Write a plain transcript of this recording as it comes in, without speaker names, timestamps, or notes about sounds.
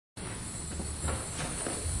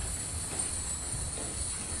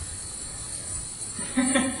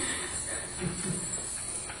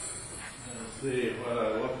see what I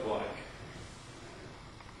look like.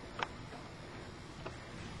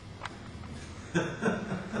 Let's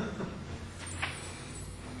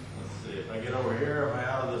see, if I get over here, am I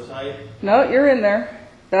out of the sight? No, you're in there.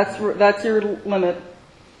 That's your limit.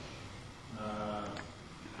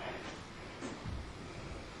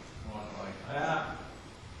 One like that.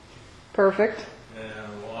 Perfect.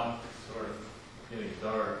 And one sort of getting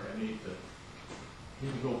dark. I need to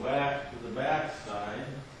go back to the back side.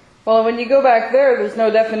 Well, when you go back there, there's no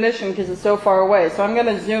definition because it's so far away. So I'm going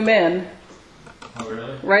to zoom in. Oh,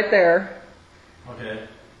 really? Right there. Okay.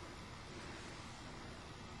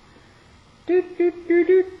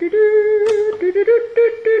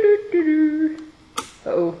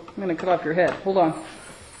 Uh-oh, I'm going to cut off your head. Hold on.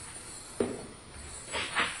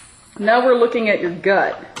 Now we're looking at your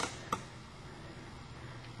gut.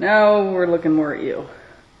 Now we're looking more at you.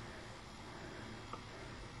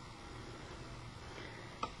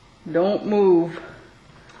 Don't move.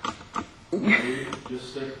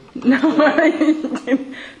 Just stick. No,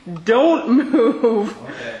 don't move.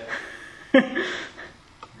 Okay.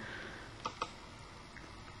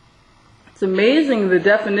 It's amazing the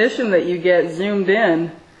definition that you get zoomed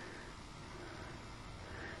in.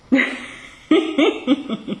 Can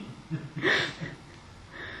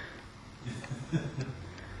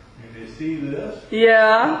you see this?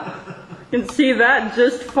 Yeah, you can see that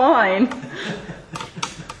just fine.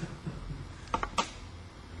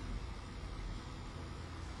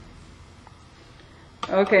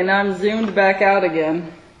 Okay, now I'm zoomed back out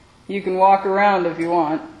again. You can walk around if you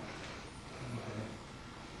want.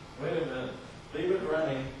 Wait a minute. Leave it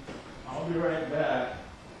running. I'll be right back.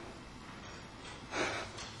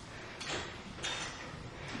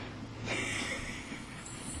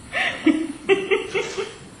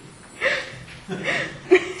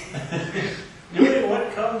 Doing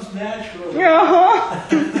what comes naturally.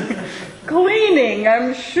 Cleaning,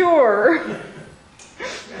 I'm sure.